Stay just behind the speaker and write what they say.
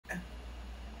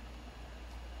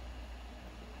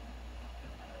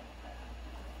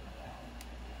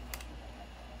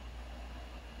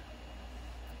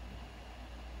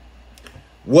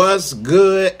What's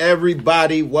good,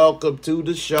 everybody? Welcome to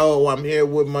the show. I'm here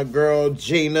with my girl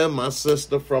Gina, my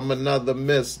sister from another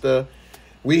mister.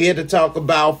 We here to talk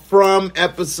about From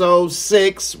episode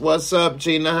 6. What's up,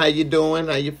 Gina? How you doing?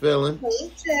 How you feeling?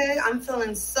 Hey, Jay. I'm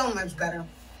feeling so much better.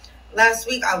 Last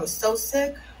week I was so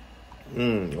sick.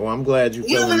 Well, I'm glad you're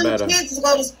feeling when better. Kids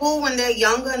go to school when they're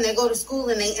younger and they go to school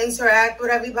and they interact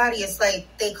with everybody, it's like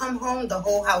they come home, the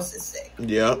whole house is sick.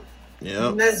 Yep.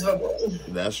 Miserable.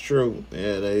 That's true.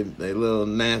 Yeah, they little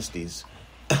nasties.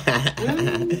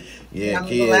 Yeah, I'm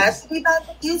kids. glad to be back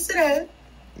with you today.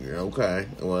 Okay.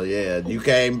 Well, yeah, you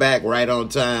came back right on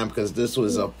time because this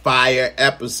was a fire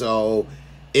episode.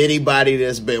 Anybody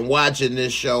that's been watching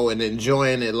this show and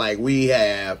enjoying it like we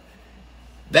have,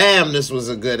 damn, this was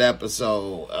a good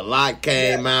episode. A lot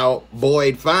came out.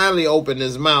 Boyd finally opened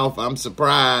his mouth. I'm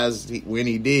surprised when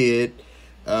he did.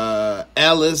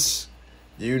 Ellis,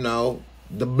 you know,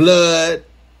 the blood.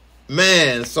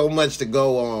 Man, so much to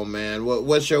go on, man.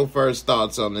 What's your first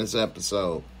thoughts on this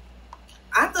episode?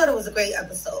 I thought it was a great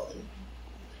episode.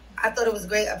 I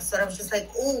was just like,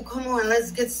 ooh, come on, let's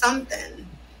get something.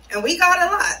 And we got a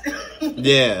lot.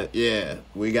 Yeah,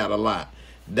 we got a lot.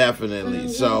 Definitely. Mm-hmm.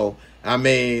 So, I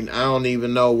mean, I don't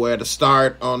even know where to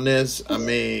start on this. I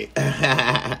mean,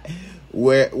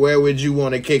 where would you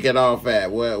want to kick it off at?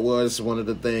 What was one of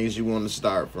the things you want to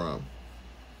start from?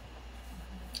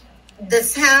 The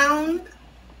town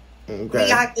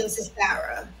reacting to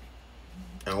Sarah.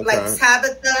 Okay. Like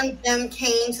Tabitha and them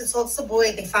came to talk to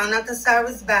Boyd. They found out that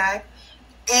Sarah's back.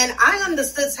 And I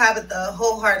understood Tabitha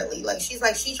wholeheartedly. Like,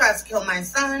 she tries to kill my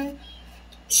son.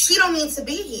 She don't need to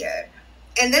be here.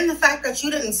 And then the fact that you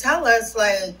didn't tell us,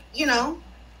 like, you know.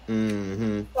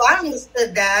 Mm-hmm. So I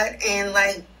understood that. And,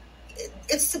 like,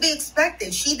 it's to be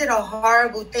expected. She did a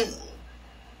horrible thing.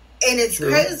 And it's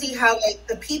crazy how, like,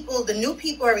 the new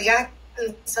people are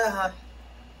reacting to her.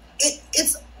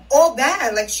 It's all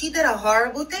bad. Like, she did a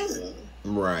horrible thing.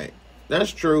 Right.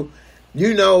 That's true.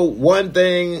 You know, one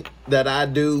thing that I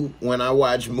do when I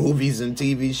watch movies and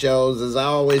TV shows is I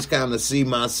always kind of see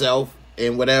myself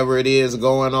in whatever it is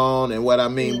going on. And what I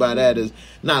mean by that is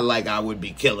not like I would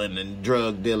be killing and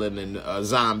drug dealing and a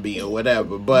zombie or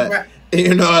whatever, but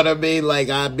you know what I mean? Like,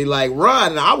 I'd be like,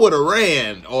 run, I would have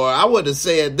ran, or I would have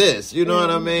said this, you know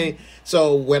what I mean?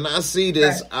 So when I see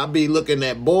this, I be looking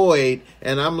at Boyd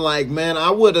and I'm like, man, I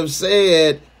would have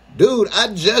said, dude,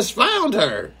 I just found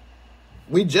her.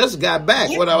 We just got back.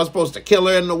 What, I was supposed to kill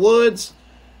her in the woods?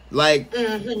 Like,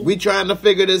 we trying to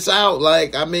figure this out.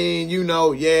 Like, I mean, you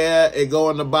know, yeah, it go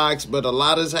in the box, but a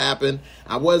lot has happened.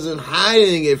 I wasn't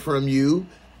hiding it from you.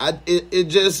 I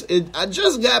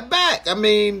just got back. I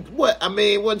mean,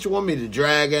 what you want me to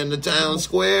drag her in the town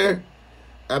square?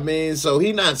 I mean, so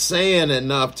he not saying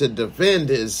enough to defend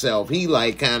himself. He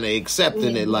like kind of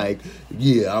accepting it like,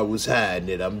 yeah, I was hiding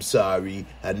it. I'm sorry.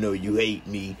 I know you hate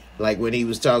me. Like when he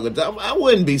was talking to him, I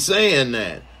wouldn't be saying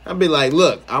that. I'd be like,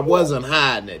 look, I wasn't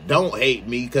hiding it. Don't hate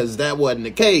me because that wasn't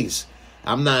the case.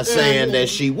 I'm not saying that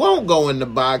she won't go in the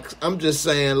box. I'm just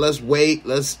saying let's wait.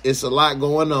 It's a lot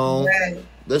going on. Right.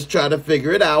 Let's try to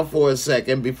figure it out for a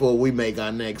second before we make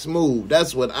our next move.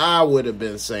 That's what I would have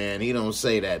been saying. He don't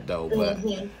say that, though. But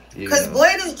because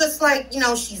Boyd is just like, you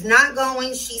know, she's not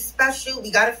going. She's special.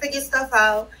 We got to figure stuff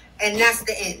out. And that's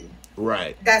the end.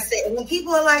 Right. That's it. And when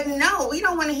people are like, no, we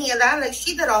don't want to hear that. Like,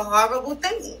 she did a horrible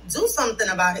thing. Do something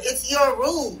about it. It's your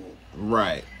rule.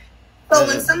 Right. So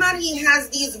when somebody has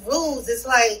these rules, it's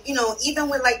like, you know, even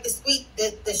with like the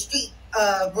street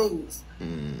rules.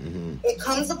 It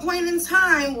comes a point in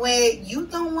time where you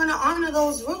don't want to honor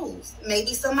those rules.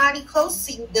 Maybe somebody close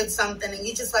to you did something and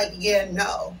you just like, yeah,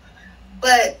 no.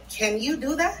 But can you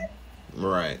do that?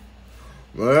 Right.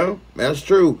 Well, that's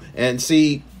true. And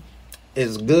see,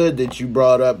 it's good that you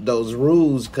brought up those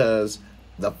rules because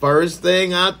the first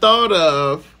thing I thought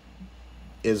of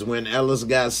is when Ellis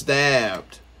got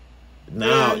stabbed.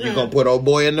 Now, you going to put old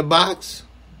boy in the box?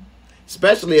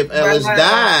 Especially if Ellis died.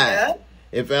 Yeah.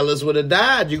 If Ellis would have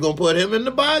died, you're going to put him in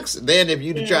the box? Then if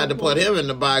you'd tried to put him in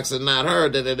the box and not her,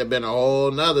 then it'd have been a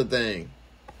whole nother thing.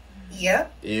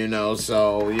 Yep. You know,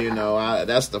 so, you know,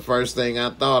 that's the first thing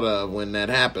I thought of when that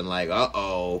happened. Like,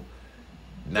 uh-oh,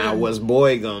 now what's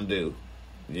Boyd going to do?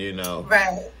 You know?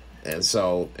 Right. And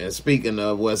so, and speaking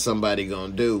of what somebody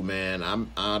going to do, man,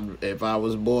 if I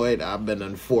was Boyd, I've been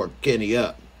and forked Kenny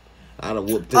up. I'd have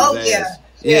whooped his ass.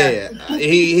 Yeah,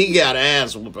 he got an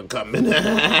ass whooping coming.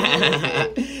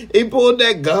 He pulled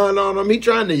that gun on him. He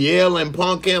trying to yell and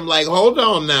punk him like, hold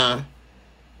on now.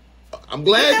 I'm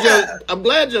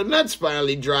glad your nuts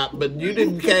finally dropped, but you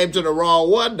didn't came to the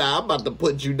wrong one now. I'm about to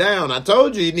put you down. I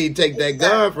told you need to take that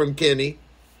gun from Kenny.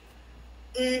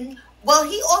 Well,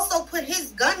 he also put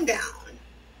his gun down.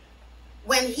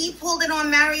 When he pulled it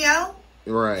on Mario,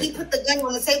 right. He put the gun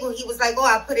on the table. He was like, oh,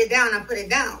 I put it down.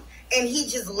 And he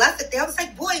just left it there. I was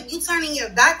like, boy, you turning your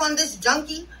back on this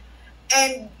junkie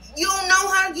and you don't know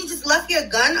how you just left your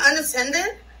gun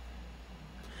unattended?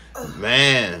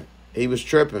 Man, he was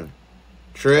tripping.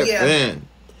 Yeah.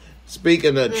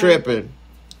 Speaking of tripping,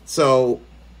 so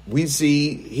we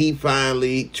see he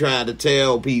finally tried to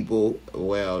tell people,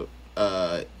 well,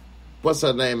 what's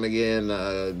her name again?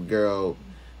 Girl,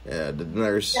 the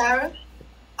nurse. Sarah?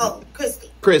 Oh, Christy.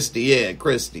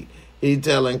 Christy. He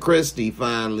telling Christy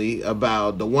finally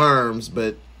about the worms,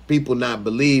 but people not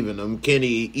believing him.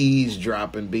 Kenny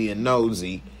eavesdropping, being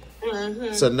nosy.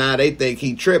 Mm-hmm. So now they think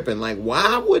he tripping. Like,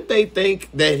 why would they think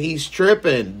that he's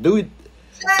tripping?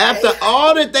 After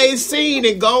all that they seen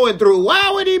and going through,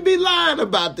 why would he be lying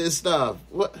about this stuff?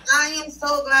 What? I am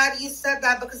so glad you said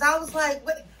that because I was like,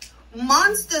 wait,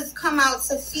 monsters come out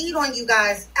to feed on you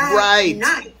guys at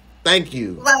night. Thank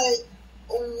you. Like,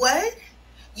 what?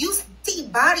 You see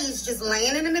bodies just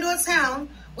laying in the middle of town.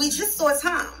 We just saw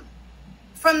Tom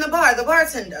from the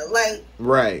bartender. Like,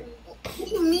 right. What do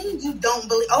you mean you don't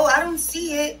believe? Oh, I don't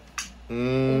see it.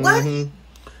 Mm-hmm. What?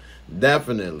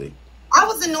 Definitely. I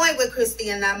was annoyed with Christy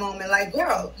in that moment. Like,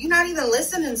 girl, you're not even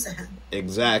listening to him.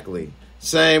 Exactly.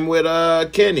 Same with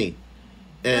Kenny.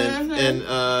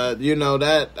 And you know,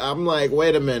 that I'm like,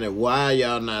 wait a minute, why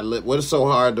y'all not what's so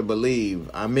hard to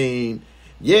believe? I mean,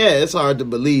 yeah, it's hard to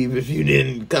believe if you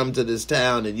didn't come to this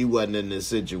town and you wasn't in this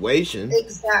situation.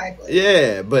 Exactly.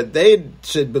 Yeah, but they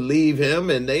should believe him,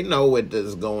 and they know what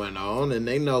is going on, and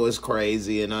they know it's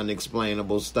crazy and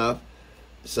unexplainable stuff.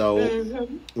 So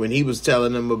when he was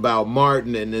telling them about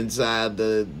Martin and inside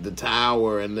the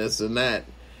tower and this and that,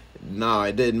 no,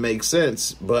 it didn't make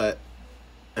sense. But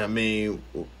I mean,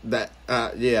 that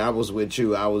I was with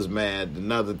you. I was mad.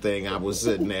 Another thing I was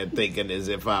sitting there thinking is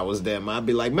if I was them, I'd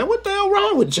be like, man, what the hell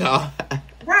wrong with y'all?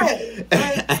 Right.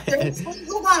 Like,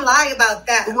 who gonna lie about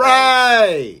that?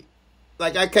 Right.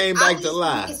 Like I came back to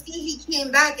lie. You can see he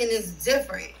came back and it's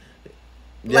different.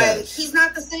 Yes. Like, he's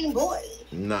not the same boy.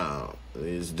 No,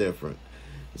 it's different.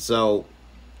 So,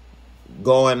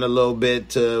 going a little bit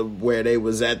to where they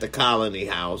was at the Colony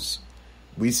House,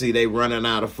 we see they running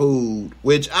out of food,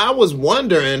 which I was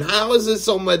wondering, how is it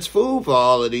so much food for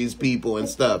all of these people and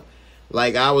stuff?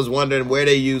 Like, I was wondering where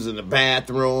they using the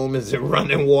bathroom. Is it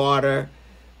running water?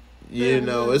 You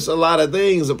know, it's a lot of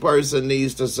things a person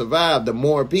needs to survive. The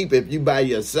more people, if you by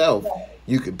yourself,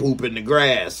 you can poop in the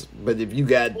grass. But if you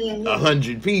got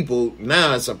 100 people,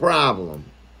 now it's a problem.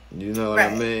 You know what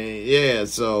I mean? Yeah,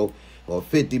 so, or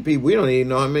 50 people. We don't even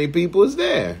know how many people is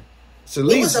there. So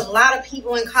There was a lot of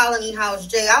people in Colony House,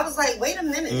 Jay. I was like, wait a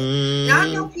minute. Now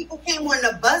I know people came on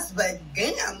the bus, but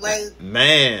damn, like,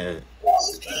 man, where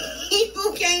those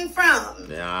people came from?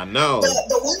 Yeah, I know.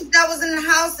 The ones that was in the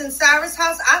house, in Sarah's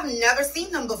house, I've never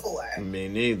seen them before. Me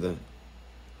neither.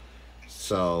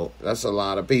 So that's a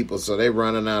lot of people. So they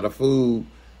running out of food.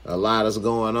 A lot is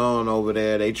going on over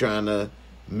there. They trying to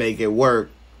make it work,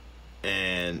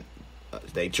 and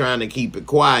they trying to keep it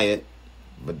quiet.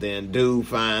 But then dude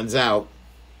finds out,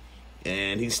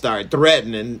 and he started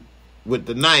threatening with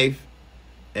the knife.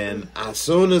 And as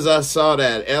soon as I saw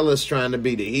that, Ella's trying to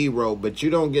be the hero, but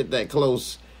you don't get that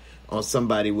close on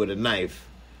somebody with a knife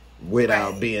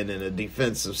without being in a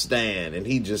defensive stand. And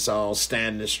he just all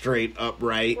standing straight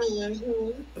upright.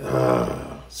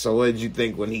 So what did you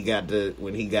think when he got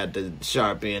the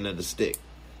sharp end of the stick?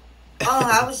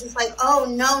 Oh, I was just like, oh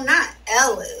no, not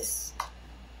Ellis.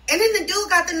 And then the dude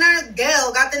got the nerve,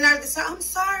 Dale got the nerve to say, I'm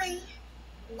sorry.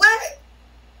 What?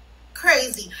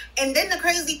 Crazy. And then the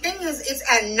crazy thing is, it's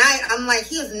at night. I'm like,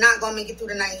 he is not going to make it through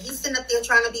the night. He's sitting up there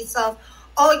trying to be soft.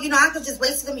 Oh, you know, I could just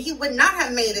wait till him. He would not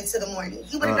have made it to the morning.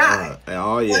 He would have died.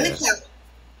 Oh, yeah. On the couch,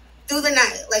 through the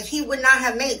night. Like, he would not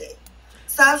have made it.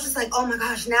 So I was just like, oh my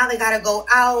gosh, now they got to go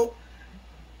out.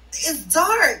 It's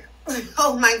dark.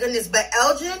 Oh my goodness. But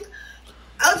Elgin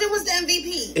was the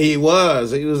MVP. He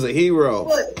was a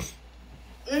hero.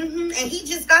 And he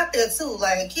just got there too.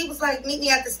 Like, he was like, meet me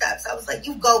at the steps. I was like,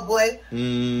 you go, boy.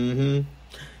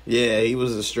 Yeah, he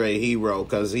was a straight hero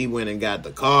because he went and got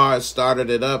the car, started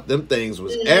it up. Them things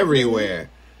was everywhere.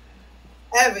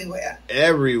 Everywhere.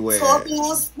 Talking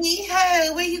on speed. Hey,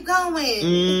 where you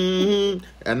going?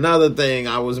 Another thing,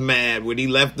 I was mad when he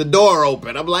left the door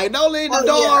open. I'm like, don't leave the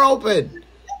door open.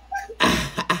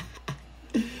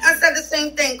 I said the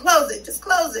same thing. Close it. Just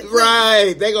close it. Please.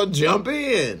 Right. They gonna jump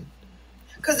in.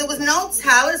 Because there was no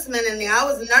talisman in there. I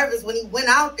was nervous when he went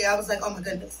out there. I was like, oh my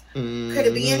goodness. Could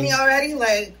it be in there already?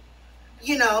 Like,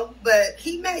 you know, but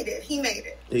he made it.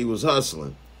 He was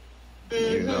hustling.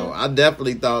 You know, I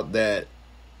definitely thought that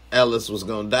Ellis was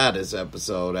gonna die this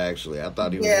episode. Actually, I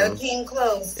thought he was. Yeah, came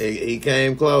close. He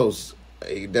came close.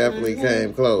 He definitely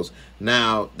came close.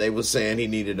 Now they were saying he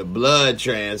needed a blood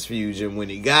transfusion when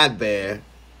he got there,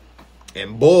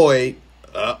 and boy,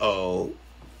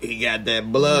 he got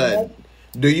that blood. Yep.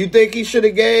 Do you think he should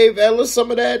have gave Ellis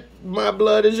some of that? My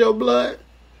blood is your blood.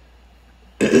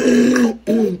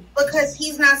 Because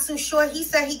he's not too sure. He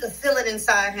said he could feel it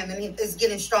inside him, and it's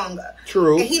getting stronger.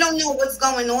 True. And he don't know what's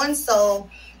going on, so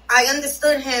I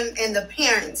understood him in the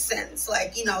parent sense.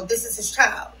 Like, you know, this is his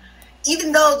child.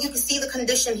 Even though you can see the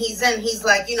condition he's in, he's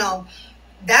like, you know,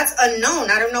 that's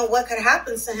unknown. I don't know what could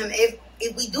happen to him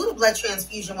if we do the blood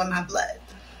transfusion with my blood.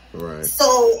 Right.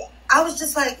 So I was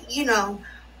just like, you know,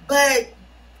 but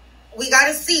we got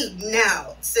to see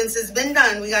now, since it's been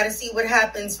done, we got to see what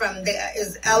happens from there.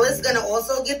 Is Ellis going to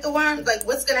also get the worms? Like,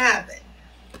 what's going to happen?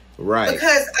 Right.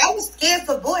 Because I was scared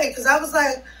for Boyd, because I was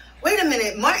like, wait a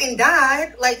minute, Martin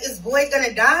died. Like, is Boyd going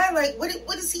to die? Like,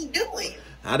 what is he doing?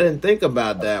 I didn't think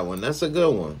about that one. That's a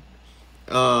good one.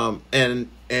 And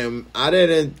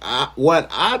what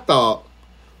I thought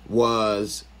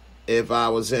was, if I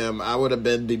was him, I would have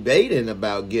been debating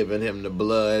about giving him the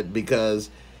blood, because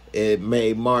it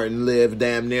made Martin live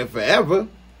damn near forever.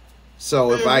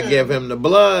 So if I give him the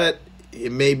blood,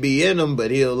 it may be in him, but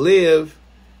he'll live.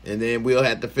 And then we'll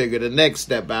have to figure the next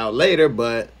step out later.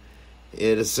 But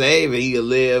it'll save it. He'll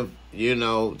live, you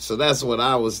know. So that's what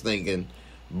I was thinking.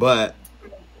 But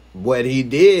what he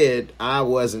did, I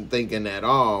wasn't thinking at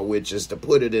all, which is to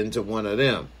put it into one of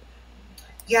them.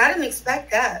 Yeah, I didn't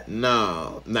expect that.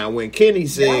 No. Now, when Kenny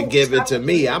said, give it to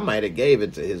me, I might have gave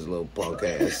it to his little punk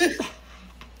ass.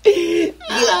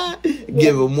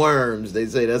 Give him worms. They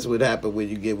say that's what happened when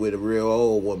you get with a real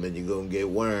old woman. You're going to get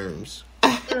worms.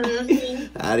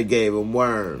 I'd have gave him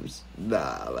worms.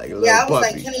 Nah, like a little I was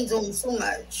puppy. like, Kenny doing too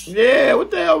much. Yeah,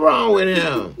 what the hell wrong with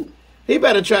him? He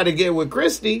better try to get with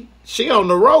Christy. She on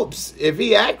the ropes. If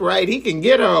he act right, he can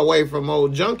get her away from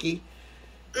old junkie.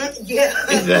 Yeah.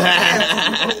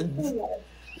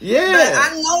 Yeah. But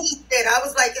I noticed that. I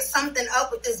was like, there's something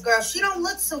up with this girl. She don't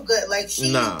look so good. Like,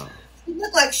 she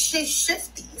looked like she's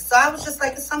shifty. So I was just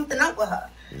like, there's something up with her.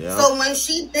 Yeah. So when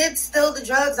she did steal the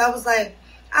drugs, I was like,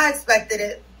 I expected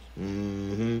it.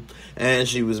 And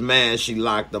she was mad she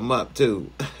locked them up, too.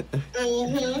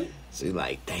 Mm-hmm. She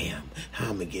like, damn, how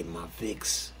I'm going to get my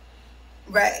fix?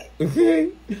 Right.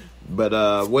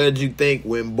 But what did you think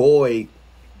when Boyd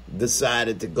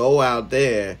decided to go out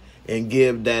there and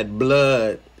give that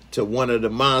blood to one of the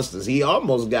monsters? He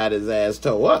almost got his ass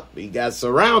towed up. He got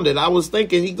surrounded. I was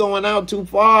thinking he going out too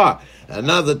far.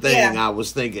 Another thing I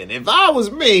was thinking, if I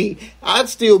was me, I'd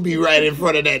still be right in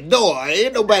front of that door.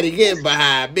 Ain't nobody getting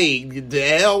behind me. The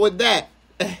hell with that.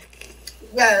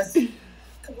 Yes.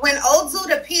 When old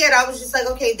dude appeared, I was just like,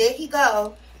 okay, there he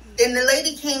go. Then the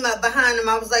lady came up behind him.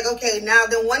 I was like, okay, now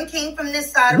then one came from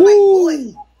this side. I'm like,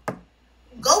 boy,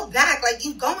 go back. Like,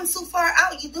 you going too far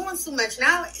out. You doing too much.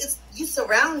 Now it's you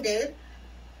surrounded.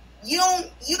 You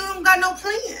don't got no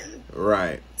plan.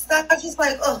 Right. So I was just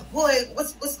like, oh boy,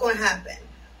 what's going to happen?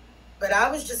 But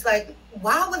I was just like,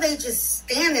 why were they just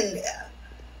standing there?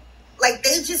 Like,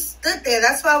 they just stood there.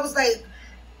 That's why I was like,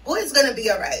 Boyd's gonna be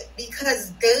all right,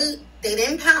 because they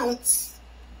didn't pounce.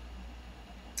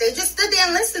 They just stood there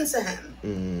and listened to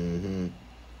him.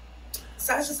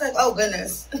 So I was just like, oh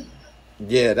goodness.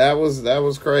 Yeah, that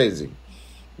was crazy.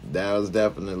 That was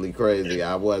definitely crazy.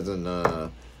 I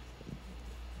wasn't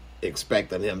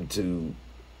expecting him to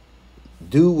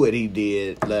do what he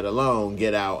did, let alone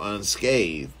get out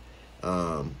unscathed.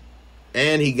 And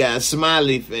he got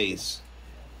smiley face.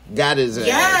 Got his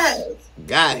ass.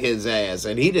 Got his ass.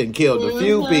 And he done killed a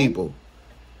few people.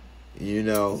 You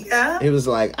know? Yeah. He was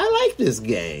like, I like this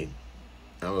game.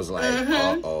 I was like,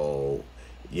 uh-oh.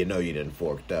 You know you done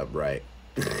forked up, right?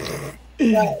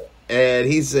 Right. And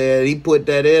he said, he put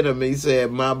that in him. He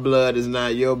said, my blood is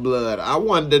not your blood. I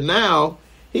wonder now,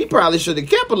 he probably should have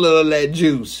kept a little of that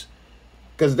juice.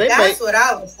 Cause that's what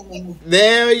I was thinking.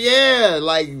 There, yeah.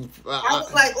 Like, I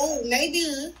was like, oh,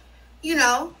 maybe, you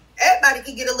know, everybody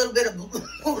could get a little bit of blood.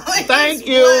 Thank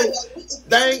you.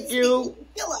 Thank you.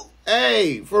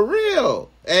 Hey, for real.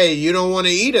 Hey, you don't want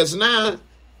to eat us now.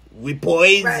 We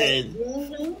poison.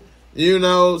 Right. You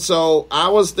know, so I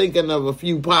was thinking of a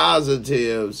few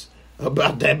positives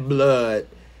about that blood.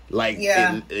 Like,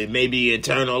 it may be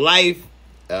eternal life.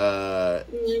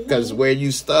 Because where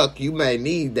you stuck, you may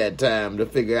need that time to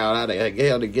figure out how the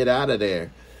hell to get out of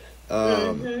there.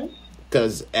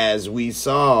 Because as we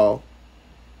saw,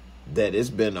 that it's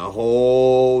been a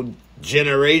whole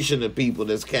generation of people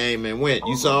that's came and went.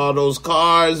 You saw all those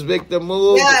cars Victor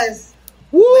moved? Yes.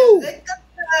 Woo! When Victor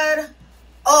said,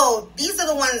 oh, these are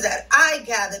the ones that I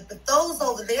gathered, but those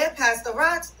over there past the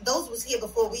rocks, those was here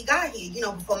before we got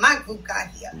here, before my group got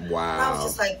here. Wow. And I was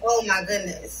just like, oh my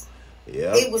goodness.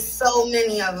 Yeah. It was so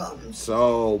many of them.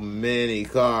 So many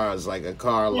cars, like a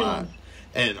car lot.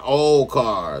 And old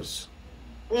cars.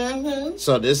 Mm-hmm.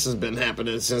 So this has been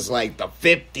happening since like the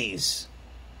 50s.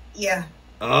 Yeah.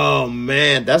 Oh,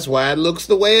 man. That's why it looks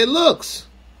the way it looks.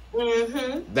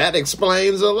 Mm-hmm. That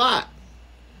explains a lot.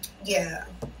 Yeah.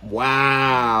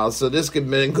 Wow. So this could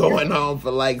have been going on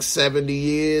for like 70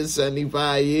 years,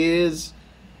 75 years.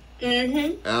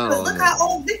 Mm-hmm. Because look how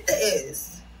old Victor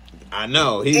is. I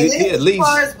know. He at least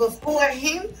cars before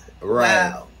him.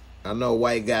 Right. Wow. I know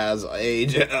white guys'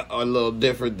 age are a little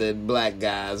different than black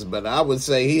guys, but I would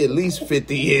say he at least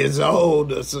 50 years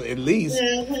old, or so, at least.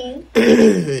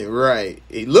 Mm-hmm. Right.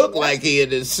 He looked like he in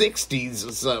his 60s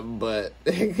or something, but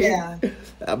yeah.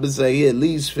 I would say he at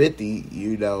least 50,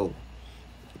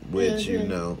 which,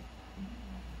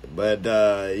 But,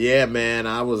 yeah, man,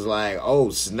 I was like,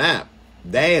 oh, snap.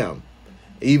 Damn.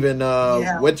 Even,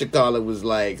 was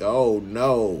like, oh,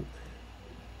 no.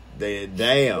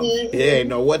 Damn. He ain't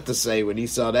know what to say when he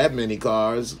saw that many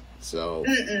cars. So,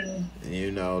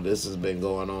 this has been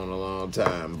going on a long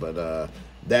time. But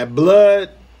that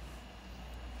blood,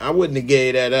 I wouldn't have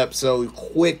gave that up so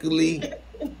quickly.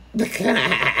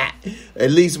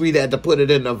 At least we'd have to put it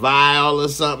in a vial or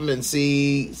something and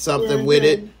see something with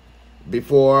it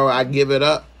before I give it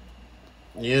up.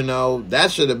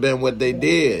 That should have been what they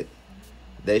did.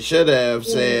 They should have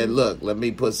said, look, let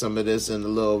me put some of this in a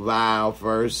little vial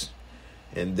first,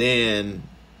 and then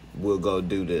we'll go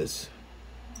do this.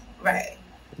 Right.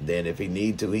 And then if he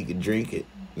need to, he can drink it.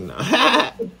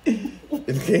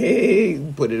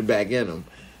 Put it back in him.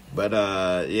 But,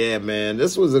 yeah, man,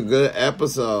 this was a good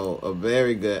episode, a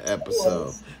very good episode.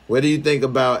 Yes. What do you think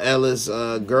about Ella's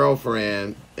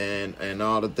girlfriend and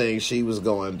all the things she was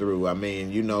going through? I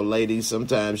mean, ladies,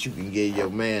 sometimes you can give your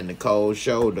man the cold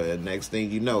shoulder, and next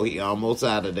thing you know, he almost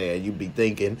out of there. You be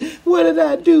thinking, what did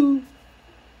I do?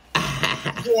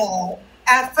 Yeah.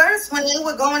 At first, when they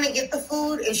were going to get the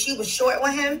food and she was short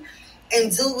with him,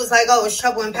 and dude was like, oh, it's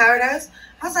trouble in paradise.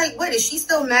 I was like, wait, is she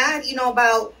still mad,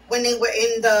 about when they were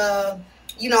in the,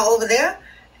 over there?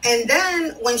 And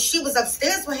then when she was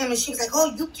upstairs with him and she was like,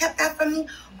 oh, you kept that from me?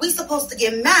 We supposed to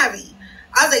get married.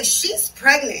 I was like, she's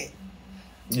pregnant.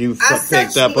 You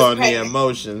picked up on the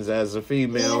emotions as a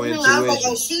female intuition. I was like,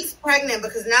 oh, she's pregnant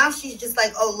because now she's just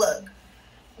like, oh, look,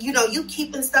 you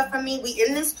keeping stuff from me. We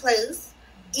in this place.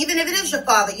 Even if it is your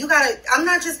father, I'm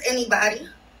not just anybody.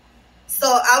 So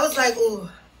I was like, ooh.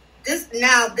 This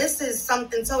is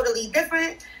something totally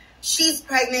different. She's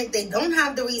pregnant. They don't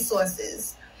have the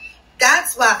resources.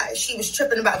 That's why she was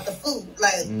tripping about the food.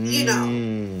 Like,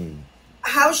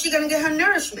 how is she going to get her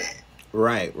nourishment?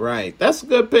 Right. That's a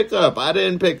good pickup. I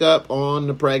didn't pick up on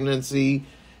the pregnancy,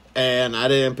 and I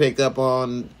didn't pick up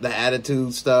on the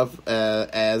attitude stuff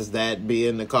as that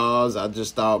being the cause. I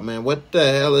just thought, man, what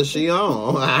the hell is she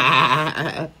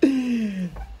on?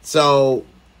 So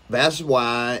that's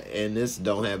why, and this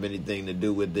don't have anything to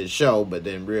do with this show, but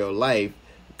in real life,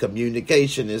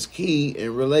 communication is key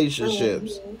in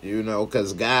relationships,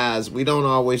 because guys, we don't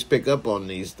always pick up on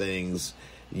these things.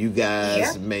 You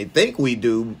guys may think we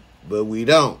do, but we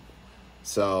don't.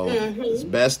 So it's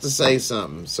best to say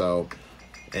something. So,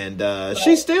 and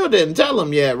she still didn't tell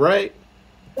him yet, right?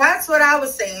 That's what I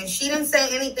was saying. She didn't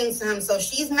say anything to him, so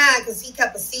she's mad because he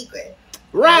kept a secret.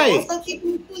 Right. Also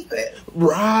keeping a secret.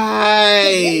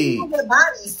 Right. Their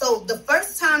body. So the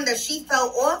first time that she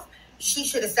fell off, she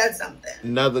should have said something.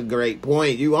 Another great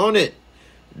point. You own it.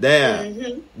 There.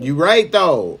 You right,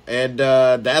 though. And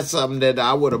that's something that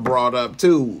I would have brought up,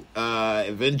 too,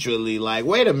 eventually. Like,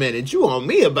 wait a minute. You on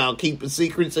me about keeping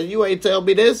secrets and you ain't tell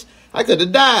me this? I could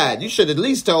have died. You should at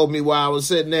least told me while I was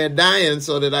sitting there dying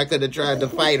so that I could have tried to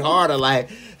fight harder. Like,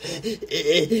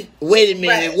 wait a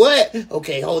minute. Right. What?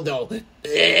 Okay, hold on.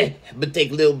 But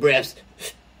take little breaths.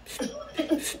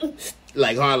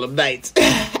 Like Harlem Nights.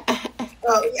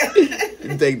 Oh,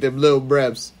 yeah. Take them little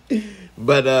breaths.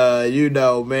 But,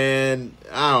 man,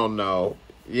 I don't know.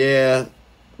 Yeah,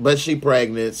 but she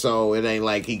pregnant, so it ain't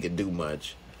like he could do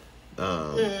much.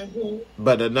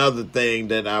 But another thing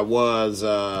that I was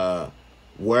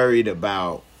worried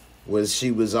about was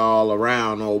she was all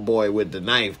around old boy with the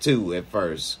knife, too, at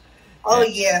first. Oh,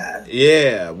 yeah.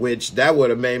 Yeah, which that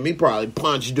would have made me probably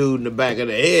punch dude in the back of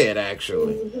the head,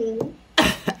 actually.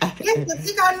 Yeah, because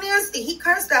he got nasty. He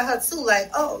cursed at her, too, like,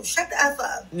 oh, shut the F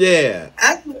up. Yeah.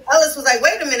 Ellis was like,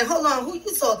 wait a minute, hold on, who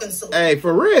you talking to? Hey,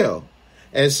 for real.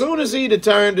 As soon as he'd have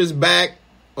turned his back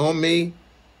on me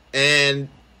and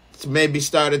maybe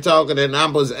started talking, and I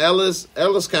was Ellis.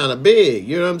 Ellis kind of big,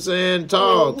 you know what I'm saying?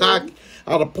 Tall, cocky.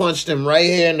 I'd have punched him right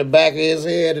here in the back of his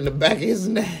head and the back of his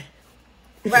neck.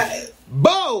 Right.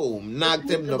 Boom! Knocked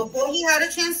him before he had a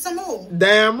chance to move.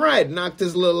 Damn right. Knocked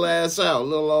his little ass out.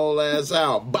 Little old ass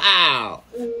out. Bow!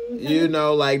 You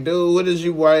know, like, dude, what is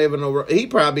you waving over? He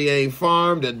probably ain't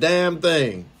farmed a damn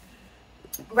thing.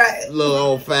 Right. Little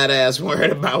old fat ass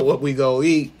worried about what we go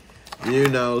eat. You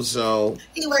know, so...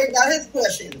 He worried about his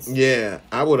portions. Yeah.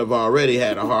 I would have already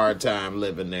had a hard time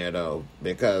living there, though.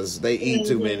 Because they eat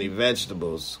too many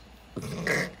vegetables.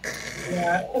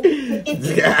 Yeah.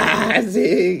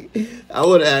 I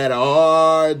would have had a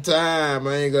hard time.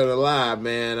 I ain't gonna lie,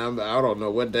 man. I don't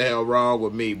know what the hell wrong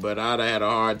with me, but I'd have had a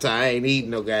hard time. I ain't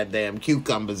eating no goddamn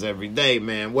cucumbers every day,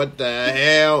 man. What the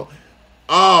hell?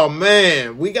 Oh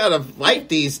man, we gotta fight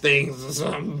these things or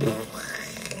something.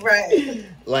 Right.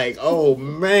 Like, oh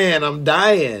man, I'm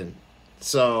dying.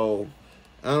 So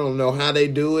I don't know how they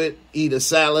do it. Eat a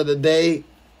salad a day.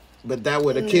 But that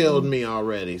would have killed me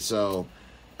already. So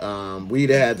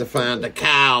we'd have had to find a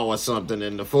cow or something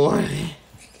in the forest.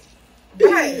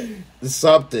 Right.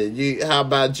 Something. How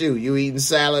about you? You eating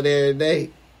salad every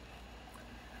day?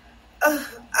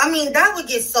 I mean, that would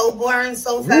get so boring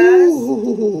so fast.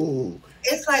 Ooh.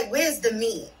 It's like, where's the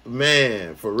meat?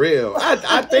 Man, for real.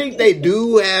 I think they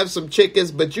do have some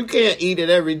chickens, but you can't eat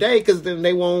it every day because then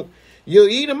they won't. You'll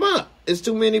eat them up. It's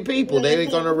too many people. They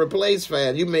ain't going to replace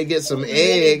fast. You may get some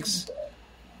eggs.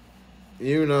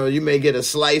 You know, you may get a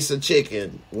slice of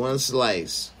chicken. One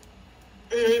slice.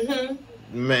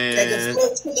 Man. Like a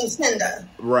split chicken tender.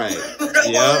 Right.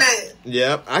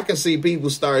 Yep. I can see people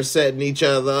start setting each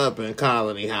other up in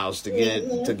Colony House to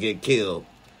get killed.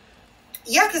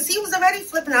 Yeah, because he was already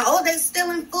flipping out. Oh, they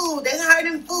stealing food. They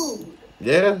hiding food.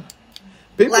 Yeah.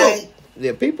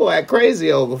 People act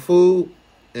crazy over food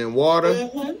and water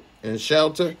and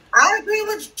shelter. I agree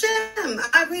with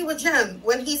Jim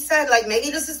when he said, like, maybe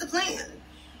this is the plan.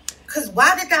 Because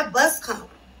why did that bus come?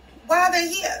 Why are they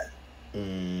here?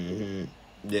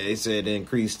 Yeah, he said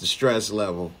increase the stress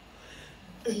level.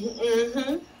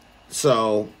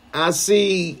 So I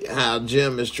see how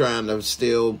Jim is trying to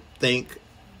still think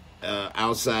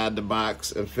outside the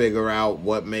box and figure out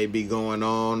what may be going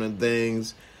on and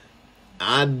things.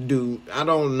 I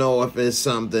don't know if it's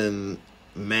something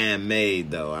man-made,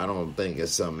 though. I don't think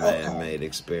it's some man-made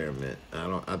experiment.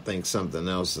 I think something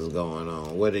else is going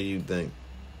on. What do you think?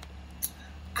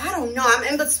 I don't know. I'm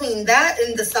in between that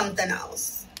and the something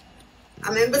else.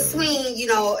 I'm in between,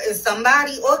 is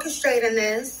somebody orchestrating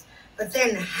this? But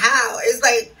then how? It's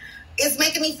like, it's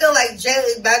making me feel like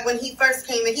Jay back when he first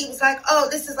came and he was like, oh,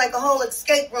 this is like a whole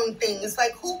escape room thing. It's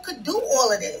like, who could do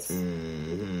all of this?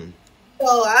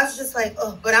 So I was just like,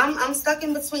 oh, but I'm stuck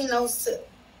in between those two.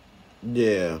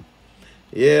 Yeah.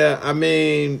 I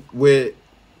mean, with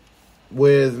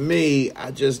me,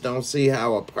 I just don't see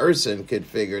how a person could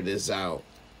figure this out.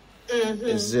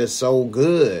 It's just so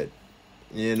good.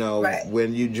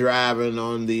 When you're driving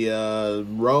on the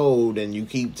road and you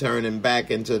keep turning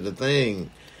back into the thing,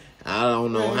 I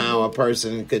don't know how a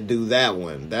person could do that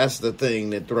one. That's the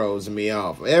thing that throws me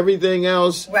off. Everything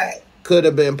else could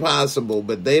have been possible,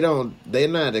 but they're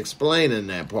not explaining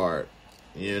that part,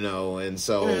 and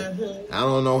so I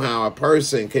don't know how a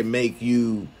person can make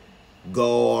you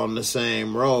go on the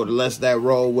same road unless that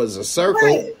road was a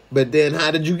circle. But then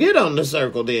how did you get on the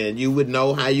circle then? You would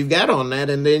know how you got on that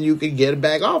and then you could get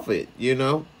back off it,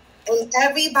 And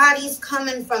everybody's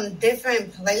coming from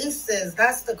different places.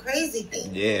 That's the crazy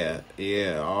thing. Yeah,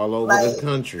 all over the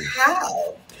country.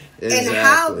 How? Exactly. And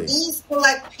how these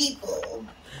select people.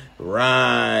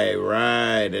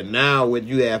 Right. And now when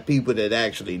you have people that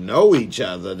actually know each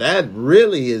other, that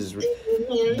really is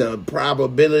the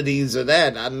probabilities of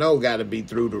that, I know, got to be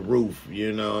through the roof.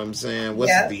 You know what I'm saying?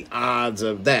 What's the odds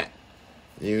of that?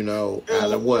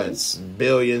 Out of what?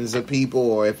 Billions of people,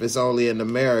 or if it's only in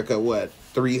America,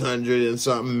 300 and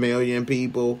something million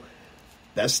people?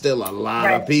 That's still a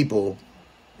lot of people.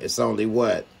 It's only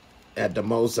at the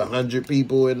most 100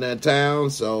 people in that town.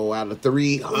 So out of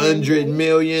 300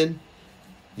 million,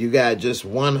 you got just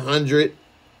 100.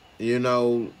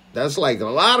 That's like a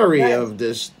lottery of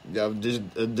despair.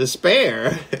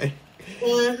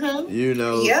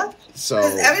 Yeah. So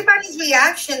because everybody's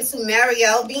reaction to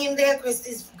Marielle being there,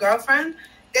 Christy's girlfriend,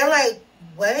 they're like,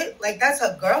 "What? Like that's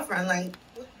her girlfriend? Like,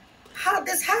 how'd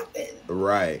this happen?"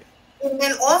 Right. And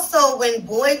then also when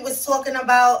Boyd was talking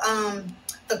about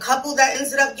the couple that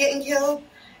ended up getting killed,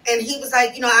 and he was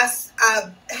like, I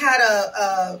had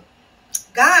a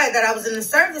guy that I was in the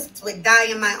service with die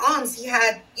in my arms. He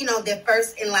had, their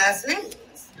first and last names.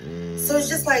 So it's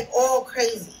just like all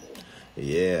crazy.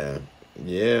 Yeah.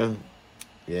 Yeah.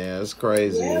 Yeah, it's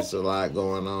crazy. Yeah. It's a lot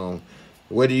going on.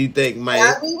 What do you think, Mike?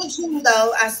 I agree with Jim,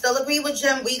 though. I still agree with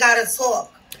Jim. We got to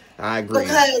talk. I agree.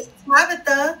 Because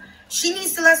Tabitha, she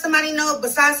needs to let somebody know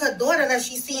besides her daughter that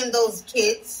she's seeing those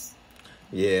kids.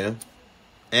 Yeah.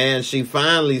 And she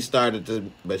finally started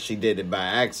to, but she did it by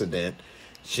accident.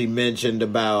 She mentioned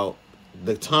about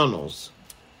the tunnels.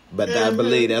 But I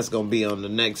believe that's going to be on the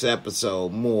next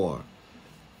episode more.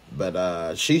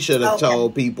 But she should have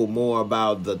told people more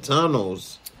about the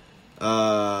tunnels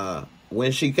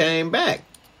when she came back.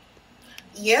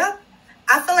 Yeah.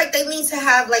 I feel like they need to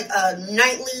have like a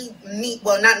nightly meet.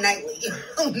 Well, not nightly.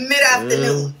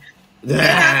 Mid-afternoon.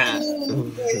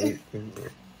 Mid-afternoon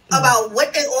about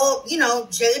what they all,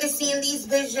 Jade is seeing these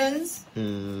visions.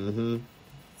 Mm-hmm.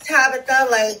 Tabitha,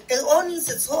 like, they all need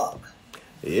to talk.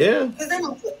 Yeah. Because they're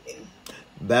not talking.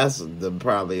 That's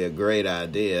probably a great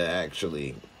idea,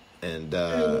 actually. And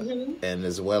and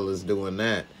as well as doing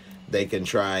that, they can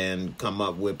try and come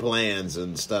up with plans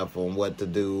and stuff on what to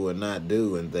do and not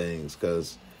do and things.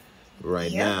 Because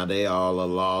right now they all are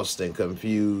lost and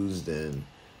confused and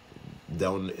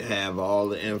don't have all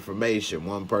the information.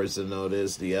 One person know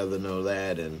this, the other know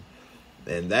that, and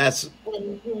that's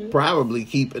probably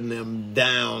keeping them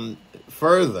down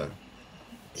further.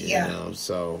 You know,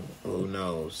 so who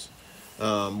knows?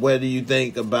 What do you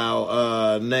think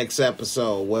about next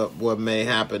episode? What may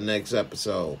happen next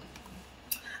episode?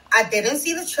 I didn't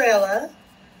see the trailer,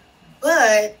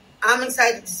 but I'm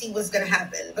excited to see what's going to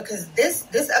happen because this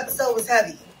episode was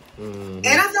heavy. And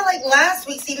I feel like last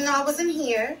week's, even though I wasn't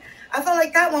here, I felt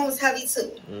like that one was heavy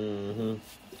too.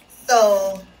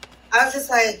 So I was just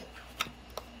like,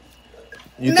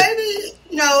 maybe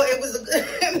it was a good.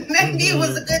 Maybe it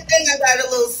was a good thing I got a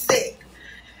little sick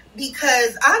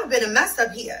because I've been a mess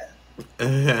up here.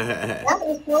 That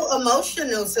was so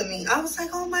emotional to me. I was like,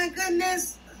 oh my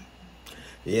goodness.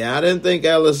 Yeah, I didn't think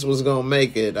Ellis was gonna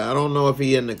make it. I don't know if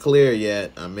he in the clear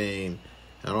yet. I mean,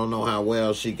 I don't know how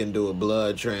well she can do a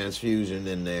blood transfusion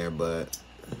in there, but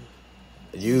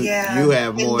you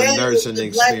have more nursing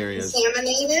experience. Blood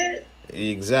contaminated?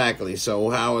 Exactly. So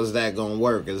how is that gonna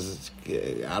work?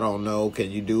 I don't know.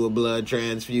 Can you do a blood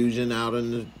transfusion out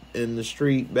in the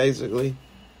street, basically?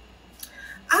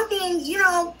 I mean,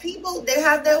 people, they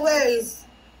have their ways.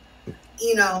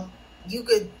 You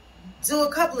could do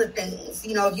a couple of things,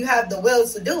 if you have the will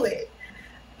to do it.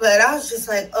 But I was just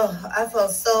like, I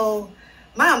felt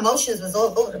my emotions was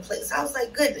all over the place. I was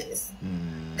like, goodness,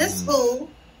 this fool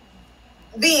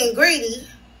being greedy,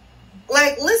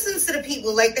 like, listen to the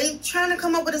people. Like, they trying to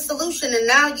come up with a solution, and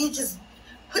now you just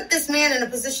put this man in a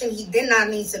position he did not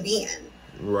need to be in.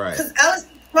 Right. Because Ellis is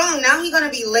strong. Now he's going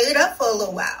to be laid up for a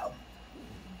little while.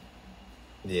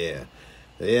 Yeah.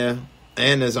 Yeah.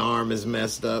 And his arm is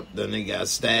messed up. Then he got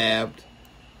stabbed.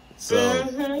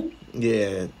 So,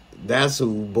 yeah, that's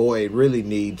who Boyd really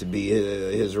need to be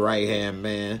his right-hand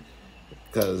man.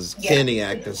 Because Kenny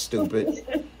acting stupid.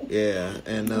 Yeah.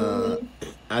 And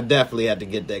I definitely had to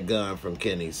get that gun from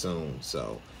Kenny soon.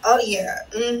 So. Oh, yeah.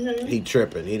 He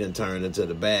tripping. He done turned into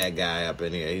the bad guy up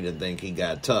in here. He didn't think he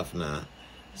got tough now.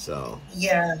 So.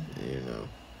 Yeah.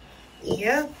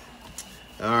 Yeah.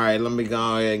 All right, let me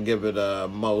go ahead and give it a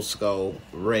MOORESCORE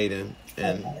rating,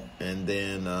 and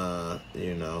then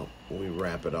we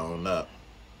wrap it on up.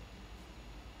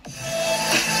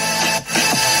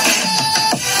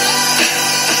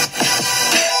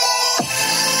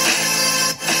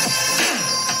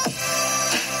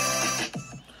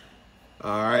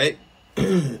 All right,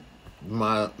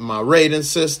 my rating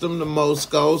system, the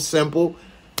MOORESCORE, simple,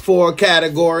 4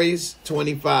 categories,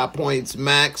 25 points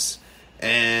max,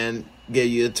 and give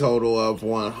you a total of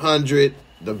 100.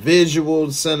 The visual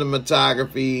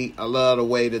cinematography, I love the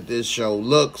way that this show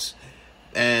looks,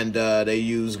 and they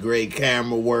use great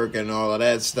camera work and all of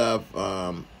that stuff.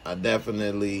 I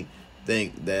definitely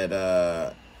think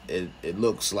that it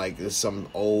looks like it's some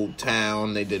old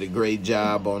town. They did a great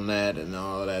job on that and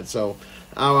all of that. So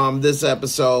this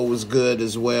episode was good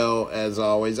as well, as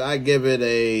always. I give it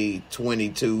a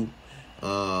 22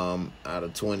 out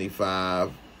of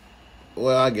 25.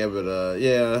 Well, I give it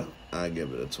a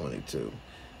 22.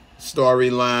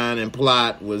 Storyline and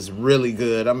plot was really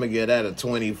good. I'm going to give that a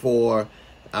 24.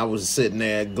 I was sitting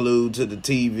there glued to the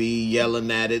TV,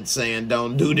 yelling at it, saying,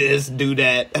 don't do this, do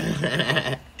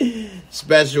that.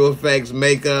 Special effects,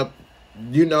 makeup.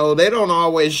 They don't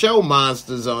always show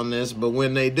monsters on this, but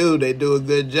when they do a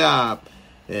good job.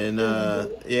 And,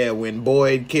 when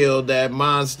Boyd killed that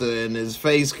monster and his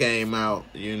face came out,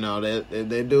 they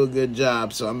do a good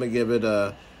job. So I'm going to give it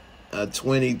a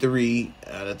 23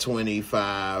 out of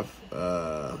 25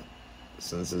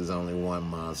 since there's only one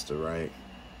monster, right?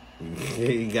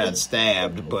 He got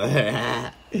stabbed, but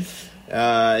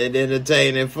it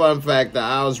entertaining. Fun fact,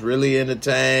 I was really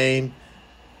entertained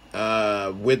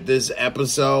with this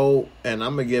episode, and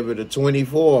I'm gonna give it a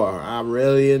 24. I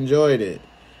really enjoyed it.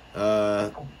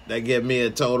 That gave me a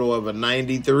total of a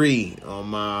 93 on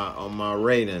my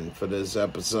rating for this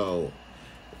episode,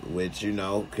 which, you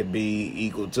know, could be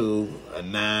equal to a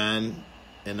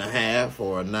 9.5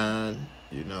 or a 9.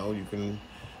 You know, you can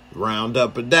round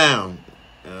up or down.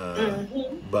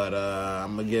 But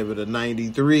I'm gonna give it a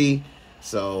 93,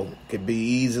 so could be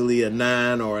easily a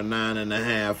 9 or a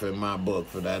 9.5 in my book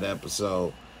for that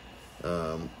episode.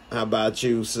 How about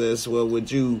you, sis? What would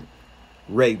you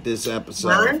rate this episode?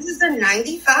 Mine is a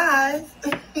 95.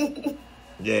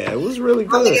 Yeah, it was really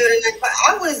good. I'm gonna give it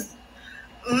a 95.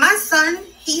 My son,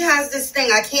 he has this thing,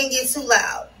 I can't get too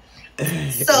loud.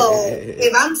 So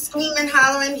if I'm screaming,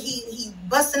 hollering, he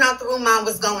busting out the room on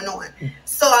what's going on.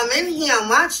 So I'm in here, I'm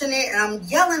watching it, and I'm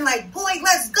yelling like, "Boy,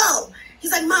 let's go!"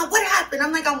 He's like, "Mom, what happened?"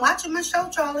 I'm like, "I'm watching my show,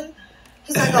 Charlie."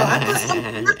 He's like, "Oh, I thought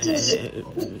something happened to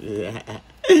you."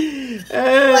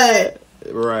 But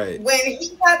right. when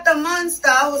he got the monster,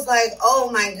 I was like, "Oh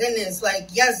my goodness!" Like,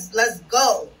 yes, let's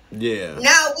go. Yeah.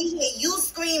 Now we hear you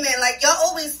screaming like y'all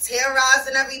always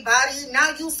terrorizing everybody.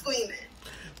 Now you screaming.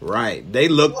 Right. They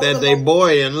looked at their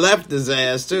boy and left his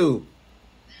ass, too.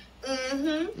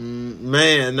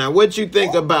 Man, now what you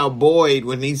think about Boyd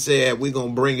when he said we're going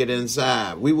to bring it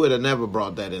inside? We would have never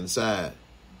brought that inside.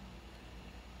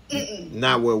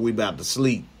 Not where we about to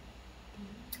sleep.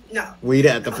 No. We'd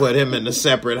have to put him in a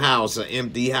separate house, an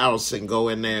empty house, and go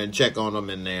in there and check on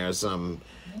him in there or something.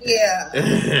 Yeah.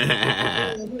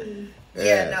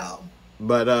 Yeah, no.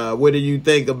 But what do you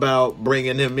think about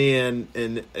bringing him in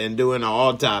and doing an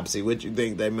autopsy? What you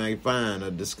think they may find or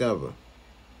discover?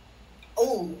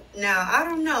 Oh, now, I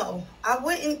don't know. I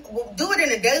wouldn't do it in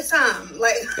the daytime.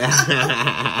 Like,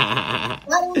 I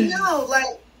don't know.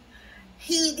 Like,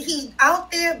 he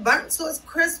out there burnt to his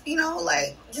crisp, you know?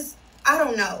 Like, just, I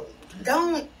don't know.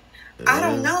 I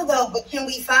don't know, though. But can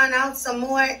we find out some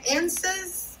more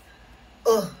answers?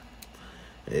 Ugh.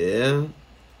 Yeah.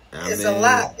 It's a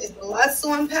lot. It's a lot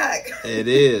to unpack. It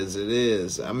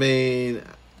is. I mean,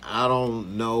 I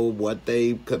don't know what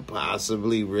they could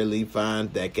possibly really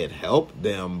find that could help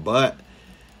them, but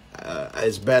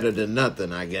it's better than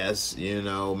nothing, I guess. You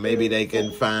know, maybe they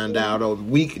can find out a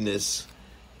weakness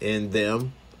in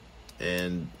them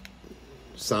and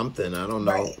something. I don't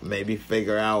know. Right. Maybe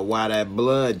figure out why that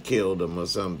blood killed them or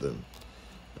something.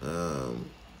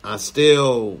 I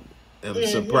still am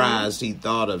surprised he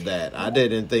thought of that. I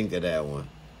didn't think of that one,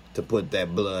 to put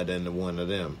that blood into one of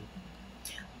them.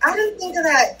 I didn't think of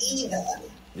that either.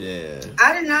 Yeah.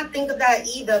 I did not think of that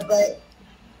either, but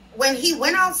when he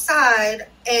went outside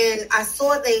and I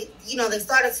saw they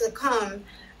started to come,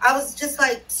 I was just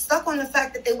like stuck on the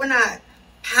fact that they were not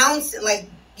pouncing, like,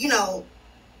 you know.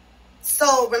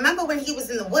 So remember when he was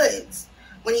in the woods,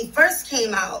 when he first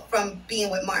came out from being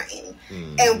with Martin,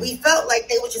 and we felt like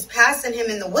they were just passing him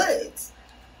in the woods.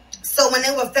 So when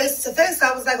they were face to face,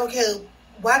 I was like, okay,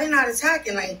 why they not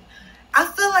attacking? Like, I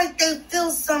feel like they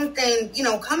feel something, you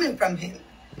know, coming from him.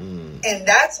 And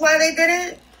that's why they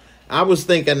didn't. I was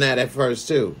thinking that at first,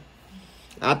 too.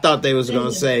 I thought they was going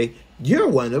to say, you're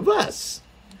one of us.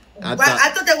 I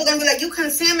thought they were going to be like, you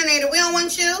contaminated. We don't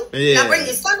want you. Yeah. Now bring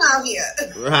your son out here.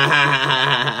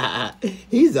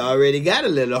 He's already got a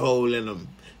little hole in him.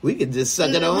 We could just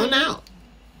suck it on out.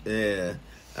 Yeah.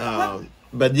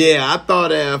 But yeah, I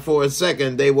thought for a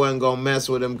second they wasn't going to mess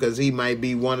with him because he might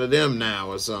be one of them now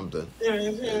or something.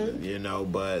 You know,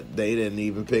 but they didn't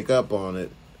even pick up on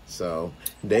it. So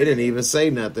they didn't even say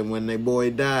nothing when their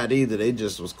boy died either. They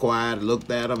just was quiet, looked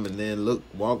at him, and then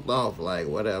walked off like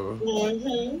whatever.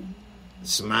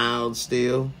 Smiled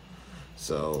still.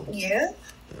 So yeah,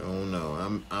 I don't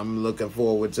know. I'm looking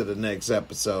forward to the next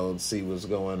episode. See what's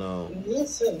going on.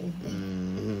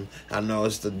 I know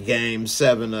it's the Game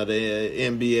 7 of the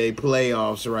NBA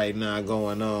playoffs right now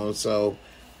going on. So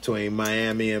between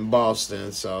Miami and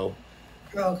Boston. So.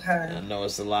 Okay. I know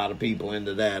it's a lot of people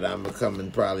into that. I'm going to come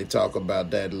and probably talk about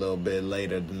that a little bit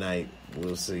later tonight.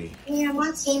 We'll see. Yeah,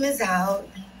 my team is out.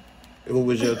 Who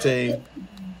was your team?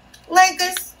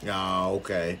 Lakers. Oh,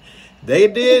 okay. They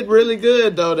did really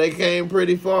good, though. They came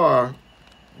pretty far.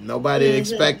 Nobody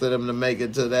expected them to make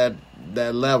it to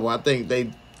that level. I think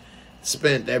they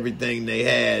spent everything they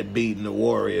had beating the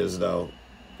Warriors, though.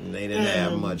 And they didn't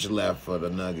have much left for the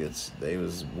Nuggets. They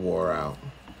was wore out.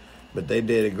 But they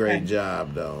did a great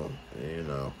job, though. You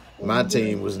know, my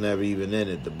team was never even in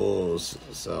it, the Bulls.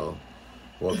 So,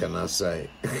 what can I say?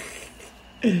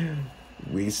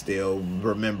 we still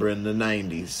remembering the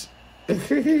 90s.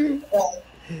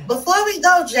 Before we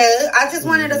go, Jay, I just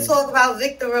wanted to talk about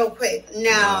Victor real quick.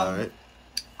 Now, right.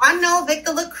 I know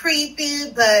Victor looked creepy,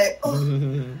 but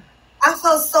I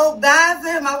felt so bad for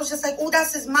him. I was just like, oh,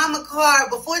 that's his mama car.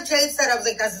 Before Jay said, I was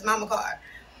like, that's his mama car.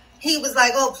 He was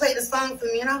like, oh, play the song for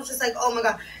me. And I was just like, oh, my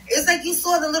God. It's like you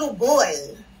saw the little boy.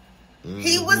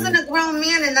 He wasn't a grown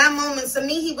man in that moment. To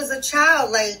me, he was a child.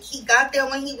 Like, he got there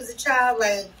when he was a child.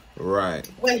 Like, right.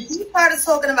 When he started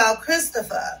talking about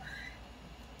Christopher,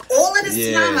 all of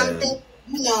this time, I'm thinking,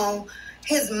 you know,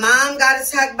 his mom got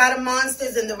attacked by the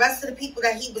monsters and the rest of the people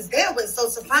that he was there with. So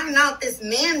to find out this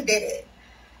man did it,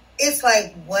 it's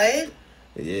like, what?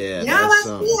 Yeah. Now I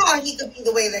see how he could be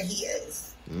the way that he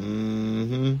is.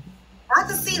 Mm-hmm. I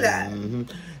can see that. Mm-hmm.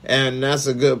 And that's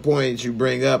a good point you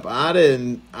bring up.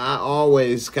 I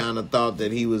always kind of thought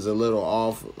that he was a little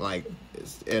off, like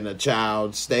in a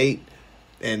child state.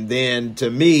 And then to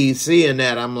me, seeing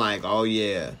that, I'm like, oh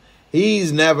yeah,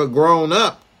 he's never grown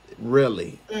up,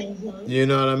 really. Mm-hmm. You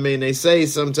know what I mean? They say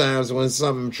sometimes when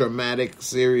something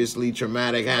seriously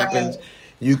traumatic happens,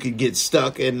 you could get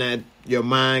stuck in that, your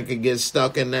mind could get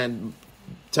stuck in that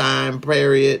time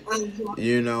period,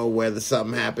 you know, whether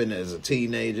something happened as a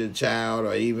teenager, child,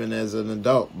 or even as an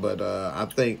adult. But I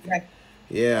think,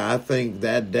 I think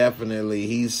that definitely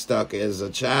he's stuck as a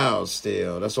child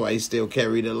still. That's why he still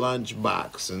carried a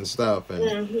lunchbox and stuff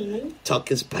and tuck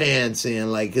his pants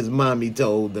in like his mommy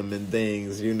told him and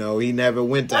things, you know. He never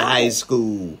went to high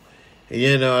school.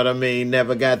 You know what I mean?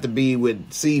 Never got to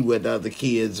see what other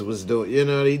kids was doing. You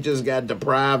know, he just got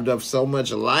deprived of so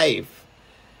much life.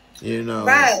 You know,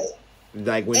 right?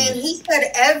 Like when he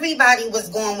said everybody was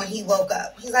gone when he woke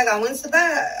up. He's like, I went to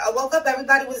bed. I woke up,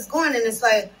 everybody was gone, and it's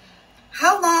like,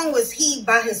 how long was he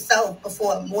by himself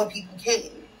before more people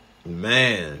came?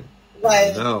 Man,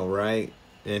 like, I know, right?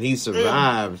 And he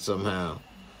survived somehow.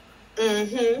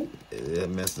 Mm-hmm. It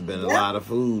must have been a lot of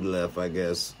food left, I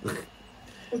guess.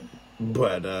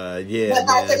 But But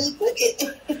how could he cook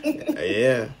it?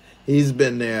 Yeah. He's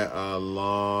been there a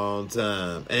long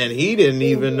time. And he didn't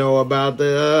even know about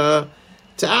the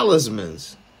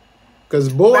talismans. Because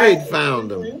Boyd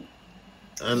found them.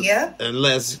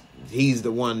 Unless he's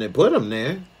the one that put them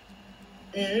there.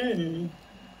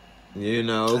 You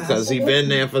know, because he's been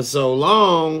there for so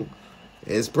long.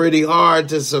 It's pretty hard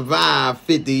to survive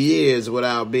 50 years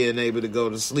without being able to go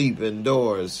to sleep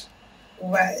indoors.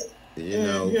 Right. You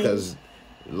know, because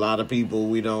a lot of people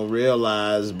we don't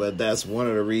realize, but that's one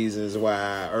of the reasons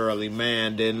why early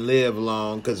man didn't live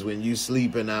long, because when you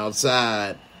sleeping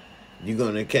outside, you're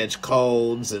going to catch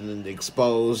colds and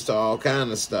exposed to all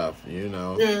kind of stuff, you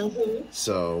know.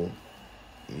 So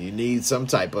you need some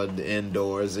type of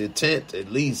indoors, a tent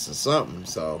at least or something.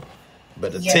 So,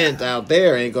 but a tent out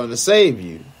there ain't going to save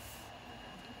you.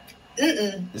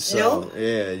 So,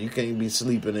 you can't be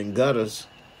sleeping in gutters.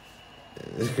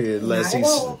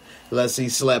 Unless he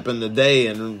slept in the day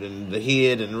and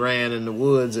hid and ran in the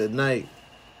woods at night.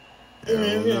 I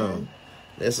don't know.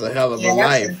 It's a hell of a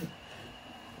life.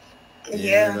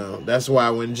 You know? That's why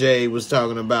when Jay was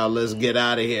talking about let's get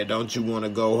out of here, don't you want to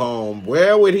go home?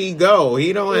 Where would he go?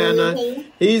 He don't have nothing.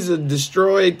 He's a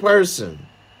destroyed person.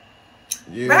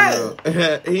 You know?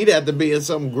 He'd have to be in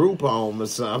some group home or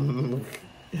something.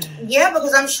 Yeah,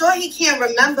 because I'm sure he can't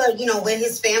remember, you know, where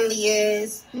his family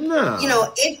is. No. You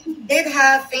know, if he did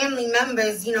have family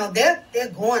members, you know, they're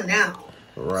gone now.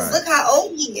 Right. Look how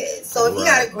old he is. So if he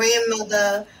got a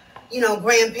grandmother, you know,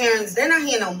 grandparents, they're not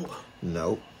here no more.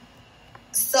 Nope.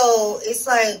 So it's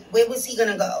like, where was he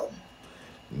going to go?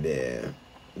 Yeah.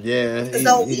 Yeah.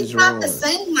 So he's not the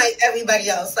same like everybody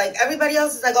else. Like everybody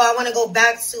else is like, oh, I want to go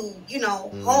back to, you know,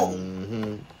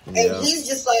 home. And he's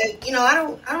just like, you know, I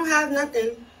don't have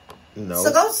nothing. No.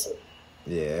 So go to.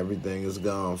 Yeah, everything is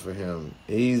gone for him.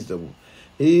 He's the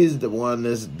one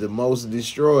that's the most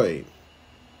destroyed.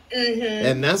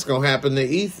 And that's gonna happen to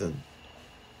Ethan.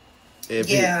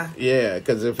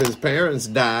 Because if his parents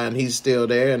die and he's still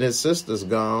there and his sister's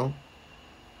gone,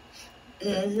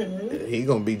 he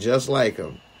gonna be just like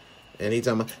him. And he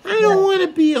talking about, I don't want to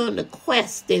be on the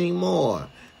quest anymore.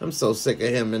 I'm so sick of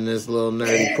him in this little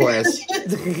nerdy quest.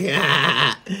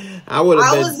 I was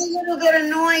a little bit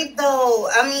annoyed though.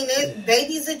 I mean,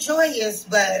 babies are joyous,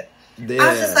 but I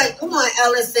was just like, come on,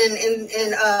 Ellison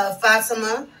and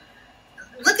Fatima.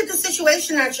 Look at the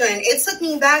situation that you're in. It took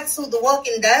me back to The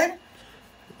Walking Dead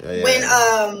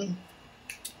when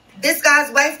this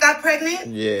guy's wife got pregnant.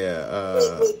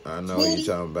 I know what you're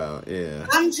talking about. Yeah.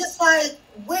 I'm just like,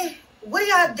 what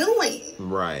are y'all doing?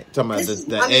 Right. Talking about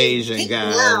the Asian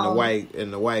guy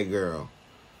and the white girl.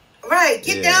 Right.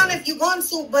 Get down if you want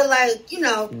to, but like, you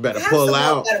better pull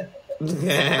out.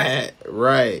 Right.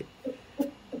 Right.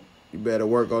 You better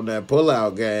work on that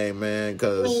pull-out game, man,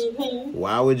 because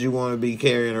why would you want to be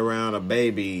carrying around a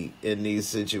baby in these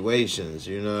situations?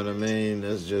 You know what I mean?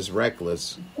 That's just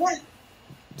reckless. Yeah.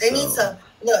 They need to,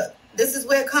 look, this is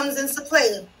where it comes into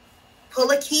play.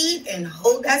 Pull a key and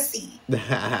hold that seed.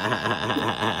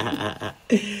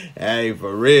 Hey,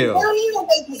 for real. They don't need no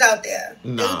babies out there.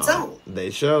 No, they don't. They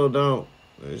sure don't.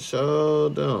 They sure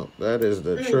don't. That is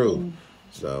the truth.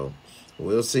 So...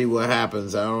 we'll see what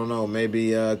happens. I don't know.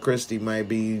 Maybe Christy might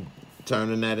be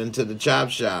turning that into the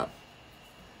chop shop.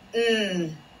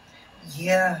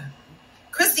 Yeah.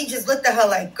 Christy just looked at her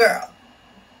like, girl.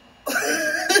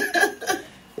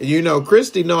 You know,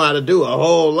 Christy know how to do a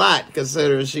whole lot,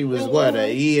 considering she was, what,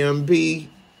 an EMP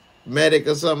medic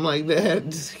or something like that?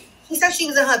 She said she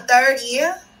was in her 3rd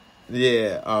year.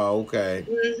 Yeah. Oh, okay.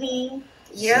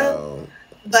 Yeah. So...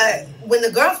 but when the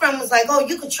girlfriend was like, oh,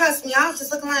 you could trust me, I was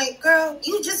just looking like, girl,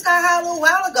 you just got high a little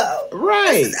while ago.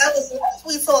 Right. This is Ellis Ross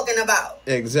we talking about.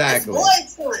 Exactly.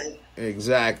 This boy's son.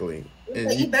 Exactly.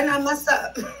 And you better not mess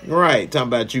up. Right. Talking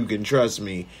about you can trust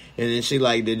me. And then she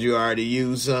like, did you already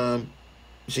use some?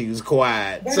 She was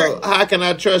quiet. Right. So how can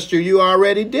I trust you? You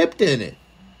already dipped in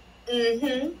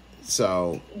it.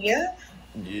 So. Yeah.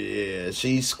 Yeah,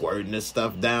 she's squirting this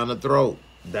stuff down the throat,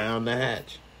 down the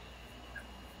hatch.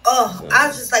 Oh, so. I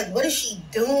was just like, what is she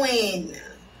doing?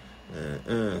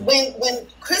 When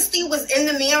Christy was in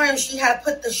the mirror and she had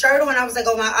put the shirt on, I was like,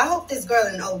 oh my, I hope this girl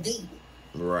in OD.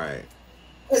 Right.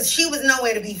 Because she was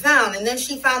nowhere to be found. And then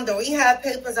she found the rehab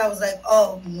papers. I was like,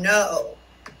 oh no.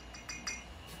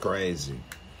 Crazy.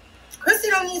 Christy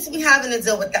don't need to be having to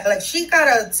deal with that. Like, she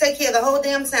gotta take care of the whole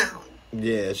damn town.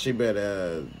 Yeah, she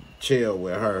better chill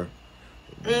with her.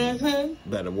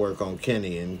 Better work on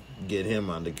Kenny and get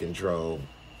him under control.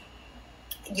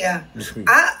 Yeah.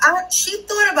 She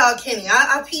thought about Kenny.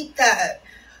 I peeped that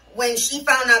when she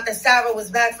found out that Sarah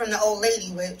was back from the old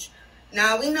lady, which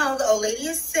now we know the old lady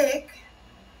is sick.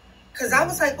 Because I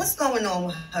was like, what's going on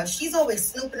with her? She's always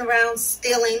snooping around,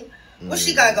 stealing. What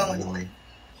she got going on?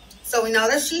 So we know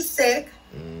that she's sick.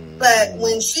 But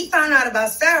when she found out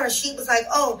about Sarah, she was like,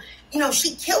 oh, you know,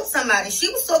 she killed somebody. She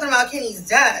was talking about Kenny's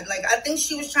dad. Like, I think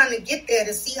she was trying to get there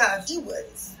to see how he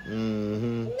was.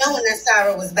 Knowing that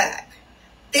Sarah was back.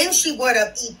 Then she brought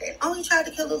up Ethan. Oh, he tried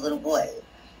to kill the little boy.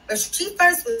 But she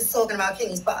first was talking about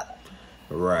Kenny's father.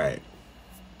 Right.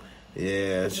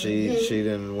 Yeah, she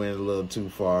didn't went a little too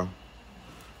far.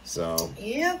 So,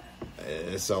 yeah,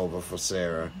 it's over for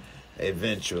Sarah.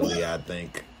 Eventually, I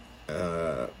think.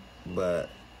 But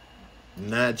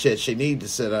not yet. She need to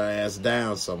sit her ass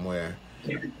down somewhere.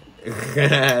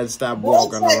 Stop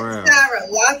walking around. Sarah,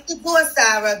 lock the door,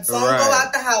 Sarah. Don't go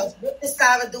out the house. What did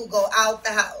Sarah do? Go out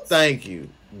the house. Thank you,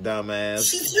 dumbass.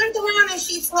 She turned around and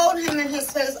she told him in his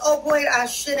face, oh, boy, I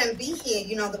shouldn't be here.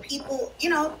 You know, the people, you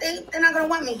know, they're not going to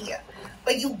want me here.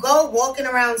 But you go walking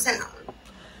around town.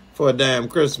 For a damn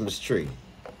Christmas tree.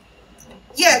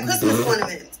 Yeah, Christmas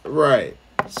ornaments. Right.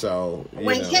 So,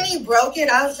 when Kenny broke it,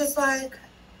 I was just like,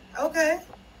 okay.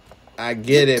 I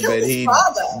get it, but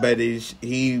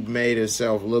he made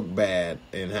himself look bad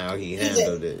in how he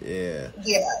handled it. Yeah.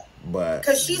 Yeah. But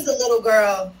because she's a little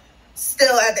girl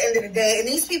still at the end of the day, and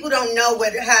these people don't know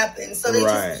what happened. So he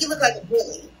looked like a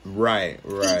bully. Right. He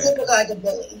did look like a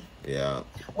bully. Yeah.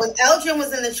 When Elgin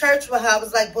was in the church with her, I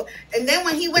was like, and then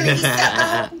when he went and he stepped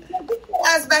out, he put his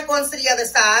ass back onto the other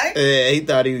side. Yeah, he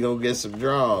thought he was gonna get some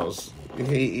draws.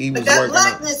 He was that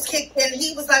blackness kicked in.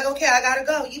 He was like, okay, I gotta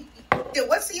go. You did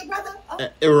what to your brother? Oh,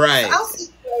 right. I'll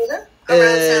see you later.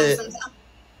 Around town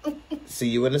sometime. See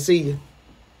you when I see you.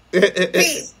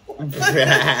 Peace.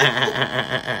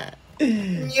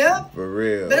 Yeah. For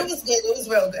real. But it was good. It was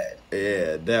real good.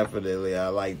 Yeah, definitely. I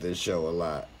like this show a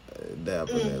lot.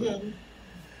 Definitely.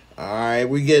 All right,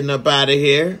 we getting up out of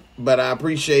here, but I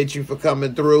appreciate you for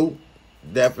coming through.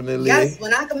 Definitely. Yes,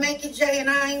 when I can make it, Jay, and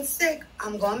I ain't sick,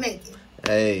 I'm gonna make it.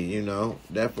 Hey, you know,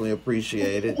 definitely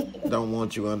appreciate it. Don't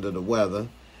want you under the weather,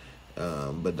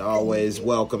 but always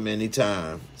welcome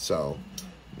anytime. So,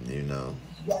 you know,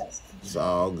 yes, it's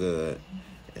all good.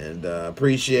 And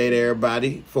appreciate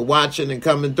everybody for watching and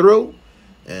coming through.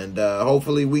 And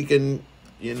hopefully we can,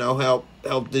 you know, help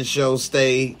this show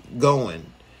stay going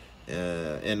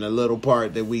in the little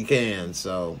part that we can.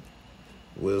 So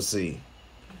we'll see.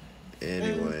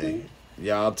 Anyway,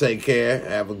 y'all take care.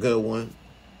 Have a good one.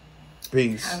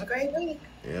 Peace. Have a great week.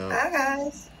 Yeah. Bye,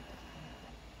 guys.